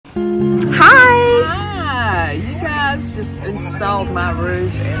Hi! Hi! You guys just installed my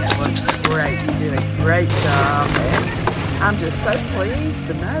roof and it looks great. You did a great job. And I'm just so pleased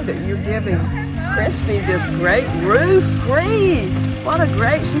to know that you're giving Chrissy this great roof free.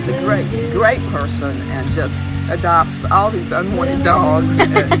 She's a great person and just adopts all these unwanted dogs.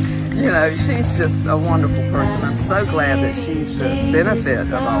 You know, she's just a wonderful person. I'm so glad that she's the benefit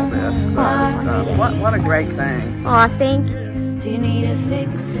of all this. So, what a great thing. Aw, thank you. Do you need a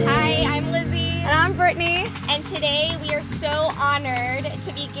fix? Hi, I'm Lizzie. And I'm Brittany. And today we are so honored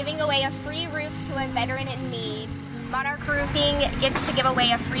to be giving away a free roof to a veteran in need. Monarch Roofing gets to give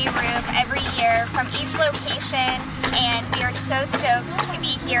away a free roof every year from each location, and we are so stoked to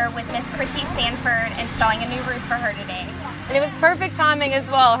be here with Miss Chrissy Sanford installing a new roof for her today. And it was perfect timing as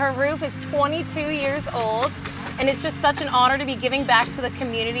well. Her roof is 22 years old, and it's just such an honor to be giving back to the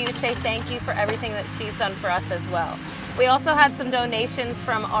community to say thank you for everything that she's done for us as well. We also had some donations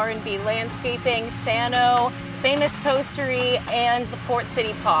from R&B Hardscaping, Sano, Famous Toastery, and the Port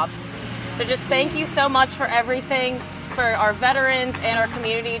City Pops. So just thank you so much for everything, for our veterans and our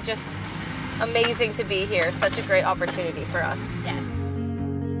community. Just amazing to be here. Such a great opportunity for us. Yes.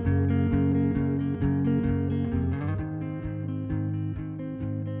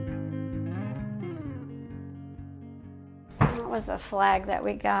 It was a flag that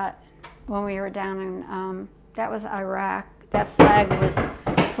we got when we were down in, that was Iraq. That flag was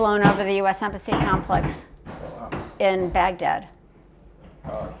flown over the U.S. Embassy complex in Baghdad.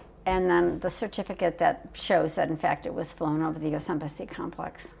 And then the certificate that shows that, in fact, it was flown over the U.S. Embassy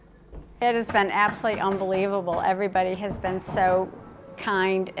complex. It has been absolutely unbelievable. Everybody has been so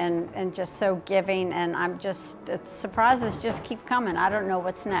kind and just so giving, and the surprises just keep coming. I don't know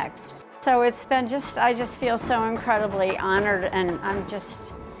what's next. So it's been I just feel so incredibly honored, and I'm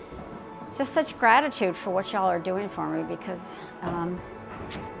just such gratitude for what y'all are doing for me, because, you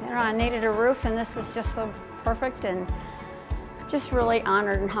know, I needed a roof, and this is just so perfect, and just really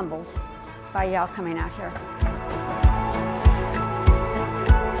honored and humbled by y'all coming out here.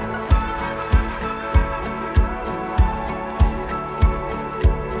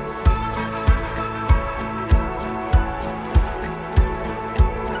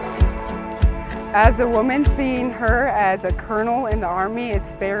 As a woman, seeing her as a colonel in the Army,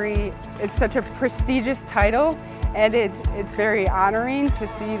 it's such a prestigious title, and it's very honoring to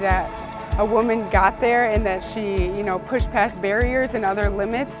see that a woman got there and that she, you know, pushed past barriers and other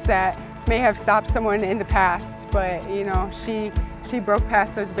limits that may have stopped someone in the past. But, you know, she broke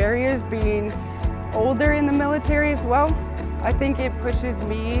past those barriers, being older in the military as well. I think it pushes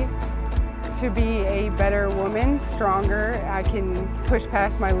me to be a better woman, stronger. I can push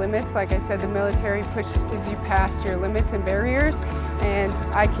past my limits. Like I said, the military pushes you past your limits and barriers, and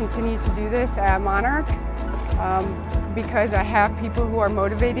I continue to do this at Monarch because I have people who are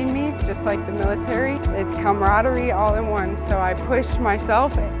motivating me, just like the military. It's camaraderie all in one. So I push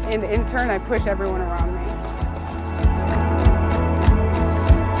myself, and in turn I push everyone around me.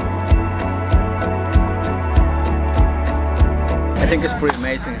 I think it's pretty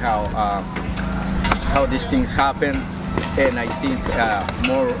amazing how these things happen, and I think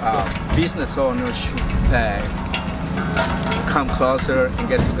more business owners should come closer and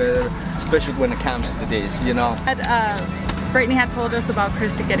get together, especially when it comes to this, you know. Brittany had told us about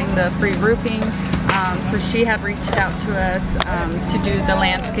Christy getting the free roofing, so she had reached out to us to do the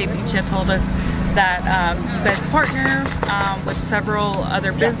landscaping. She had told us that you guys partner with several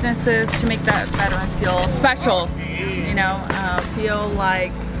other businesses to make that veteran feel special, you know, feel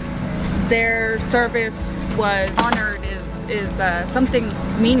like their service was honored is something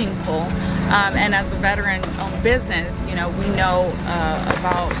meaningful. And as a veteran-owned business, you know, we know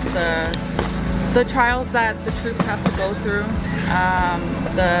about the trials that the troops have to go through,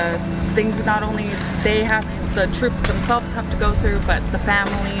 the things that not only the troops themselves have to go through, but the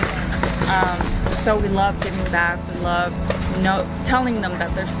families. So we love giving back. We love telling them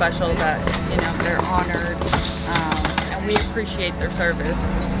that they're special, that, you know, they're honored, and we appreciate their service.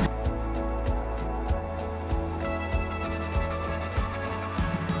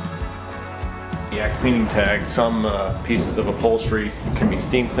 Yeah, cleaning tags. Some pieces of upholstery can be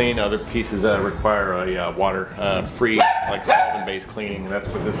steam cleaned. Other pieces require a water-free, like solvent-based cleaning. That's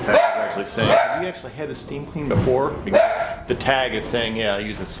what this tag is actually saying. Have you actually had a steam clean before? Because the tag is saying, yeah, it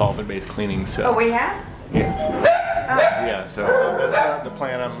uses solvent-based cleaning. So. Oh, we have? Yeah. Oh. Yeah. So that's not the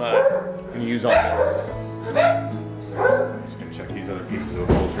plan I'm going to use on this. I'm just going to check these other pieces of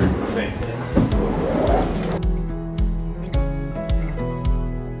upholstery for the same thing.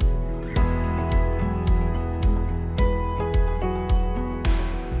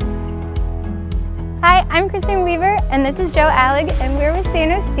 Hi, I'm Kristen Weaver, and this is Joe Alleg, and we're with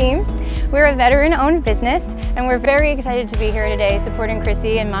Sano Steam. We're a veteran-owned business, and we're very excited to be here today supporting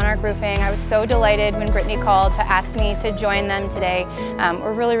Chrissy and Monarch Roofing. I was so delighted when Brittany called to ask me to join them today.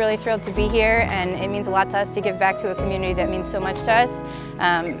 We're really, really thrilled to be here, and it means a lot to us to give back to a community that means so much to us.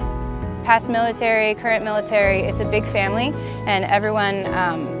 Past military, current military, it's a big family, and everyone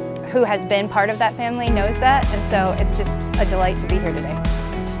who has been part of that family knows that, and so it's just a delight to be here today.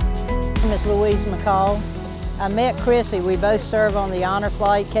 My name is Louise McCall. I met Chrissy. We both serve on the Honor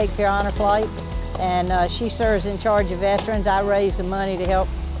Flight, Cape Fear Honor Flight, and she serves in charge of veterans. I raise the money to help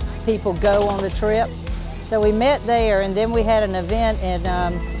people go on the trip. So we met there, and then we had an event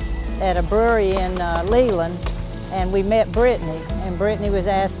at a brewery in Leland, and we met Brittany, and Brittany was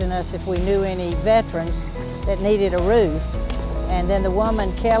asking us if we knew any veterans that needed a roof. And then the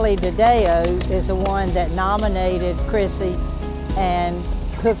woman, Kelly DeDeo, is the one that nominated Chrissy and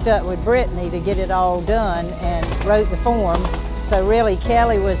hooked up with Brittany to get it all done and wrote the form. So really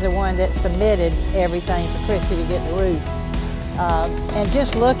Kelly was the one that submitted everything for Chrissy to get the roof. And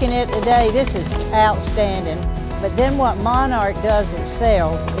just looking at it today, this is outstanding. But then what Monarch does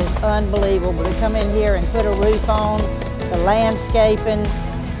itself is unbelievable. To come in here and put a roof on, the landscaping,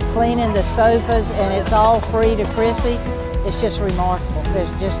 cleaning the sofas, and it's all free to Chrissy. It's just remarkable. There's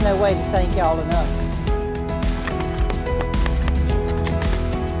just no way to thank y'all enough.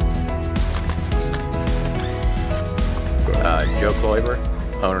 Joe Kloiber,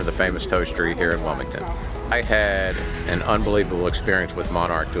 owner of the Famous Toastery here in Wilmington. I had an unbelievable experience with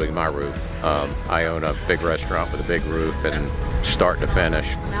Monarch doing my roof. I own a big restaurant with a big roof, and start to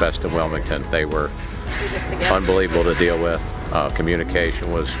finish, best in Wilmington. They were unbelievable to deal with.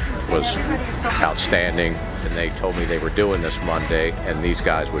 Communication was outstanding, and they told me they were doing this Monday and these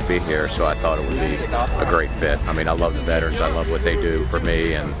guys would be here, so I thought it would be a great fit. I mean, I love the veterans, I love what they do for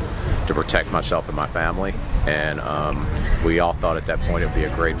me and to protect myself and my family, and we all thought at that point it would be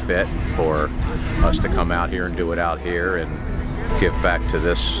a great fit for us to come out here and do it out here and give back to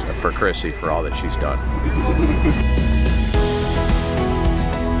this for Chrissy for all that she's done.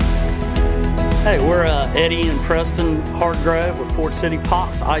 Hey, we're Eddie and Preston Hardgrove with Port City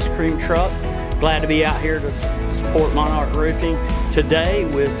Pops Ice Cream Truck. Glad to be out here to support Monarch Roofing today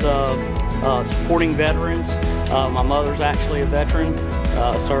with supporting veterans. My mother's actually a veteran,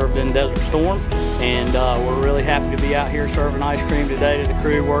 served in Desert Storm, and we're really happy to be out here serving ice cream today to the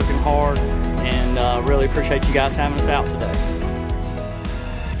crew, working hard, and really appreciate you guys having us out today.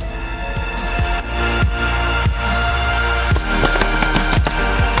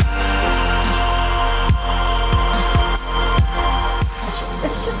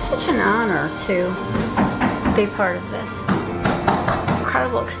 It's just such an honor to be part of this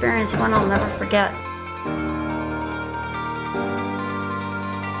incredible experience, one I'll never forget.